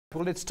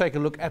Well, let's take a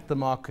look at the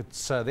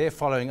markets. They're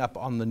following up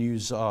on the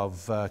news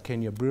of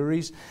Kenya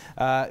breweries.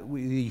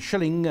 The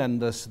shilling and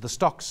the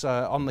stocks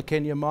on the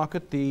Kenya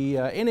market. The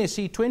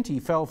NSE 20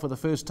 fell for the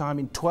first time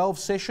in 12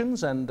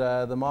 sessions, and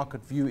the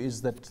market view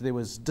is that there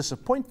was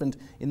disappointment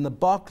in the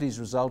Barclays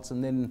results,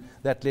 and then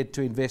that led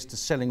to investors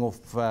selling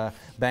off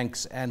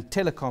banks and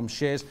telecom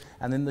shares.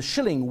 And then the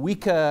shilling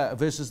weaker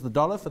versus the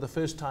dollar for the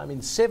first time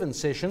in 7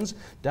 sessions,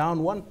 down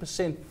 1%,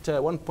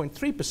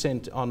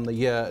 1.3% on the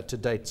year to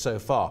date so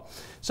far.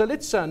 So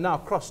let's now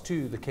cross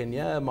to the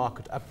Kenya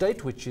market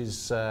update, which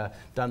is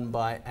done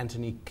by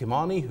Anthony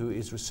Kimani, who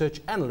is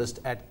research analyst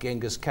at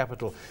Genghis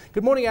Capital.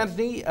 Good morning,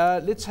 Anthony.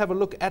 Let's have a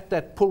look at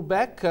that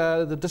pullback.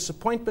 The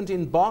disappointment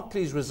in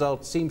Barclays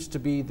results seems to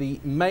be the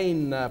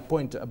main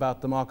point about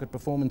the market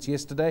performance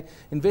yesterday.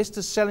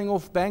 Investors selling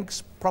off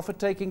banks,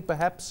 profit-taking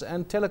perhaps,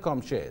 and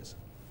telecom shares.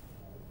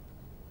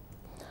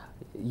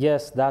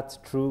 Yes, that's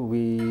true.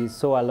 We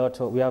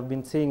have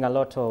been seeing a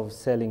lot of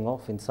selling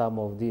off in some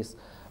of these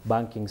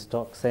banking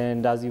stocks,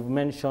 and as you've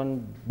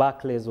mentioned,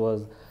 Barclays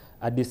was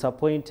a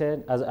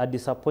disappointment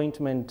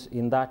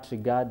in that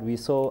regard. We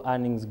saw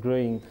earnings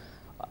growing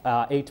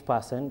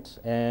 8%,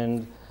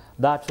 and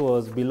that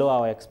was below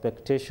our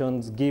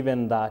expectations,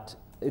 given that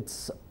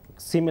it's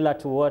similar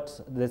to what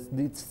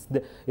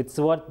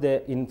what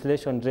the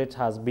inflation rate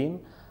has been,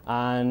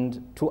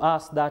 and to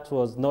us that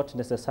was not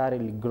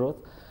necessarily growth.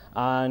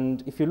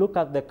 And if you look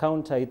at the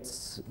counter,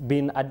 it's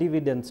been a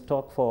dividend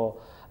stock for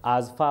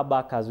as far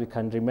back as we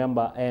can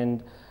remember,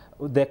 and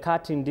the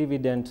cut in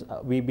dividend,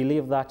 we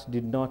believe that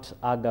did not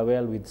augur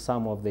well with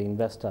some of the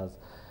investors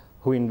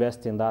who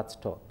invest in that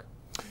stock.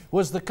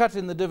 Was the cut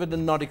in the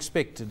dividend not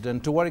expected,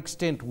 and to what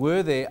extent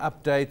were there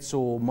updates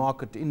or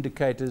market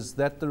indicators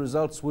that the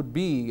results would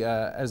be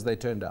as they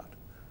turned out?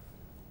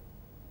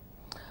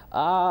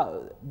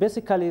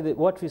 Basically,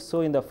 what we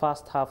saw in the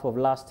first half of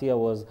last year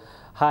was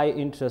high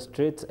interest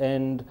rates,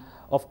 and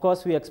of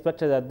course we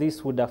expected that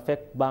this would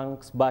affect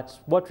banks, but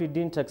what we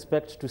didn't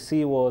expect to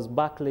see was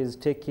Barclays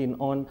taking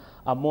on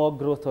a more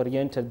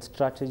growth-oriented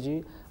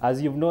strategy.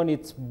 As you've known,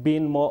 it's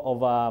been more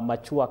of a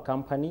mature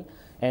company,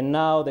 and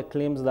now the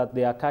claims that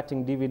they are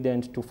cutting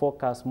dividend to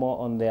focus more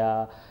on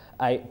their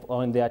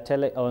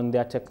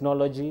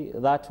technology,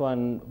 that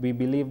one we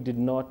believe did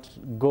not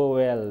go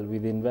well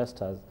with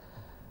investors.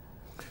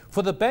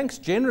 For the banks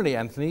generally,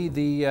 Anthony,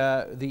 the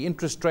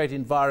interest rate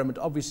environment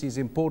obviously is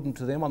important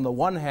to them. On the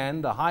one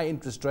hand, high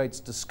interest rates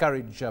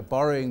discourage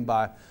borrowing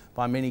by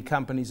many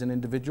companies and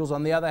individuals.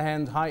 On the other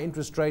hand, high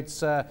interest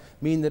rates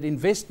mean that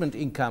investment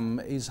income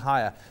is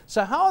higher.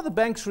 So how are the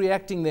banks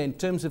reacting there in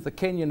terms of the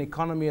Kenyan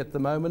economy at the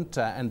moment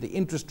and the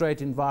interest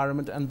rate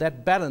environment, and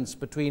that balance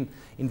between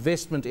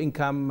investment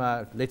income,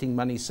 letting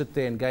money sit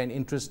there and gain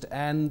interest,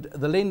 and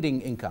the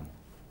lending income?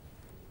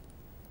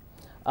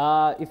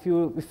 If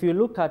you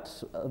look at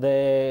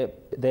the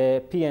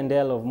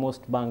P&L of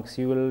most banks,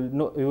 you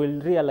will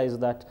realize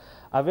that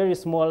a very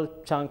small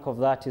chunk of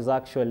that is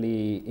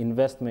actually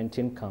investment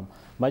income.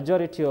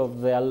 Majority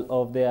of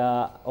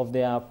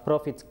their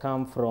profits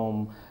come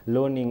from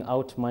loaning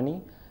out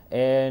money,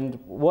 and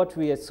what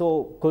we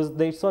saw, because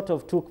they sort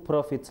of took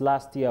profits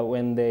last year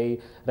when they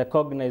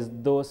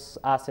recognized those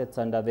assets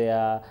under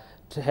their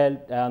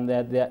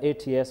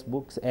ATS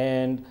books,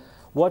 and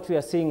what we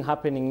are seeing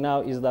happening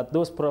now is that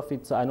those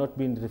profits are not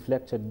being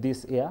reflected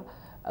this year.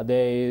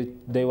 They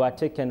were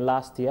taken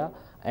last year,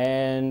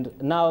 and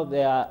now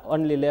they are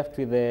only left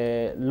with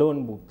the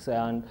loan books,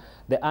 and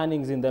the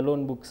earnings in the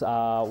loan books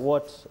are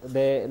what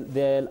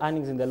the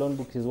earnings in the loan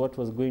book is what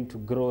was going to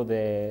grow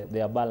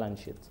their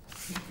balance sheets.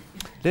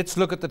 Let's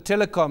look at the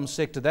telecom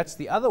sector. That's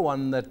the other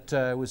one that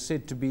was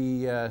said to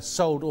be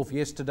sold off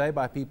yesterday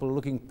by people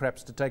looking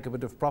perhaps to take a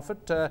bit of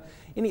profit.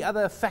 Any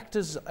other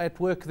factors at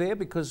work there?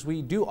 Because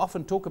we do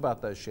often talk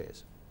about those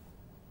shares.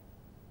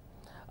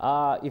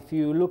 If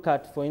you look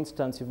at, for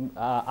instance,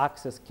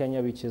 Access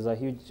Kenya, which is a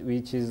huge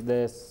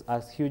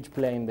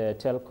player in the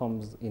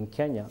telecoms in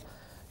Kenya,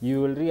 you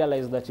will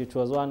realize that it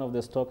was one of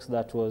the stocks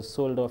that was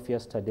sold off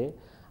yesterday,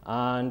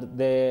 and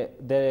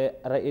the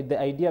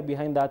idea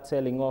behind that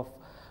selling off,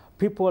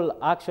 people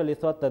actually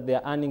thought that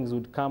their earnings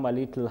would come a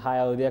little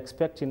higher. They're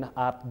expecting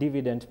a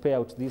dividend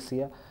payout this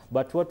year.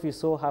 But what we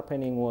saw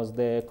happening was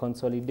the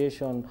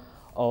consolidation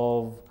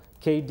of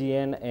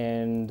KDN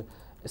and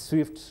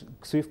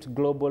Swift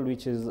Global,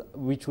 which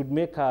would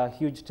make a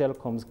huge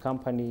telecoms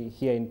company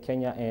here in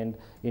Kenya and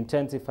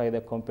intensify the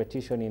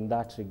competition in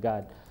that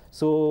regard.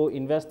 So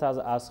investors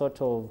are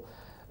sort of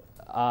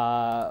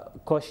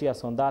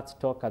cautious on that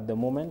stock at the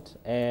moment,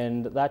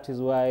 and that is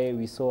why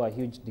we saw a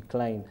huge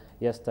decline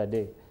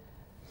yesterday.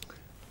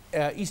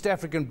 East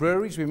African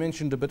breweries, we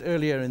mentioned a bit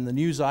earlier in the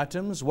news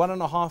items,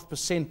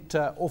 1.5%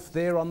 off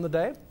there on the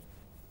day?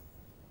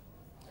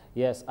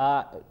 Yes,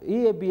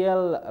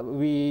 EABL,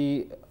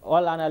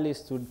 all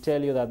analysts would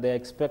tell you that they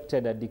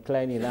expected a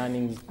decline in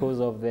earnings because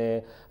of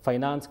the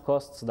finance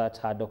costs that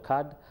had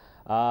occurred.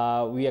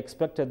 We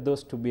expected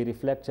those to be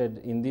reflected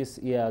in this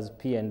year's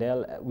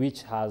P&L,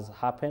 which has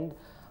happened.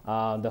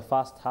 the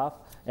first half,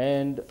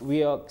 and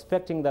we are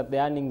expecting that the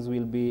earnings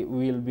will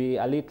be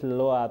a little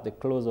lower at the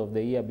close of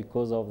the year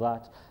because of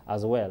that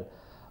as well.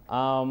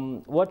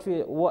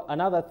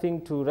 Another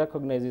thing to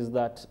recognize is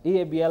that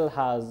EABL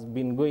has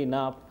been going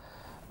up.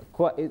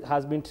 It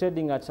has been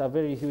trading at a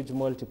very huge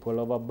multiple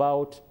of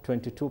about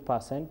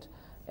 22%.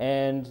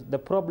 And the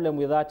problem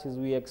with that is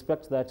we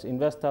expect that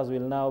investors will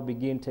now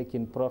begin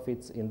taking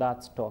profits in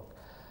that stock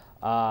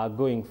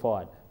going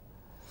forward.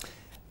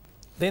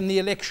 Then the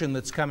election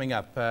that's coming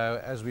up,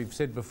 as we've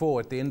said before,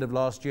 at the end of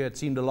last year, it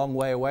seemed a long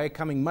way away,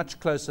 coming much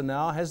closer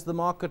now. Has the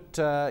market,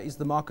 is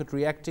the market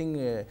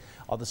reacting?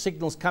 Are the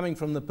signals coming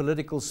from the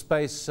political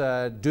space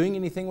doing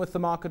anything with the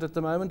market at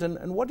the moment?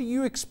 And what do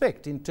you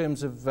expect in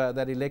terms of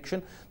that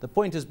election? The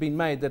point has been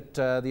made that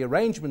the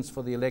arrangements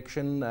for the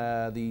election,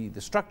 the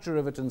structure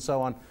of it and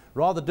so on,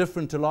 rather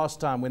different to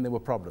last time when there were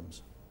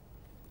problems.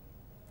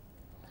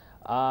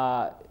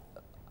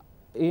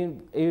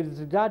 In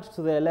regard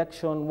to the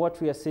election,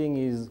 what we are seeing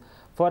is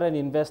foreign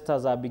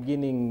investors are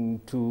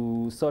beginning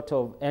to sort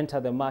of enter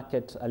the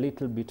market a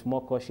little bit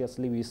more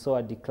cautiously. We saw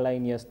a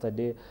decline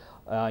yesterday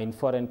in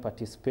foreign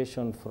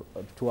participation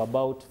to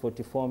about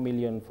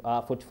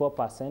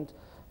 44%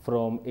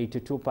 from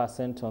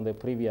 82% on the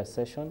previous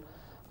session.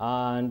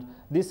 And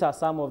these are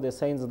some of the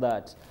signs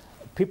that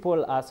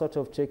people are sort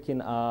of taking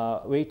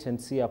a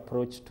wait-and-see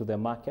approach to the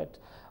market.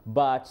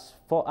 But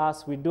for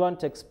us, we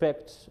don't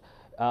expect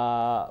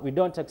a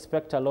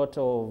lot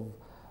of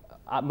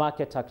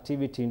market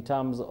activity in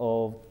terms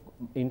of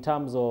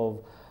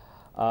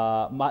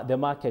the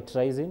market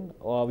rising.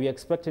 We're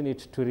expecting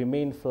it to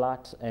remain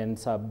flat and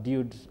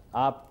subdued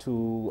up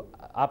to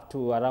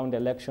around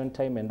election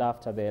time and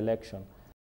after the election.